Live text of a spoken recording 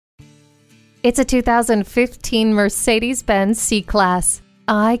It's a 2015 Mercedes-Benz C-Class.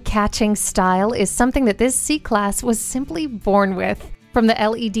 Eye-catching style is something that this C-Class was simply born with. From the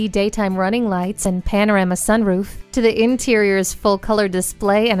LED daytime running lights and panorama sunroof, to the interior's full-color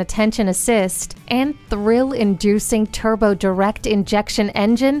display and attention assist, and thrill-inducing turbo direct injection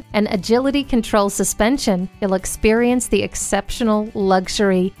engine and agility control suspension, you'll experience the exceptional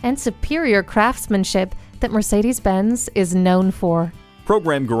luxury and superior craftsmanship that Mercedes-Benz is known for.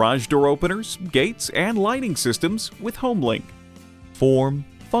 Program garage door openers, gates, and lighting systems with HomeLink. Form,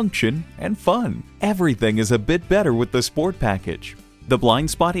 function, and fun. Everything is a bit better with the Sport Package. The blind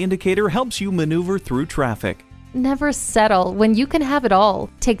spot indicator helps you maneuver through traffic. Never settle when you can have it all.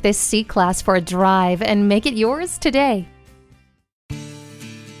 Take this C-Class for a drive and make it yours today.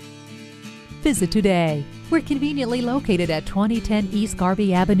 Visit today. We're conveniently located at 2010 East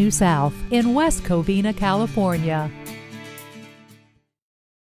Garvey Avenue South in West Covina, California.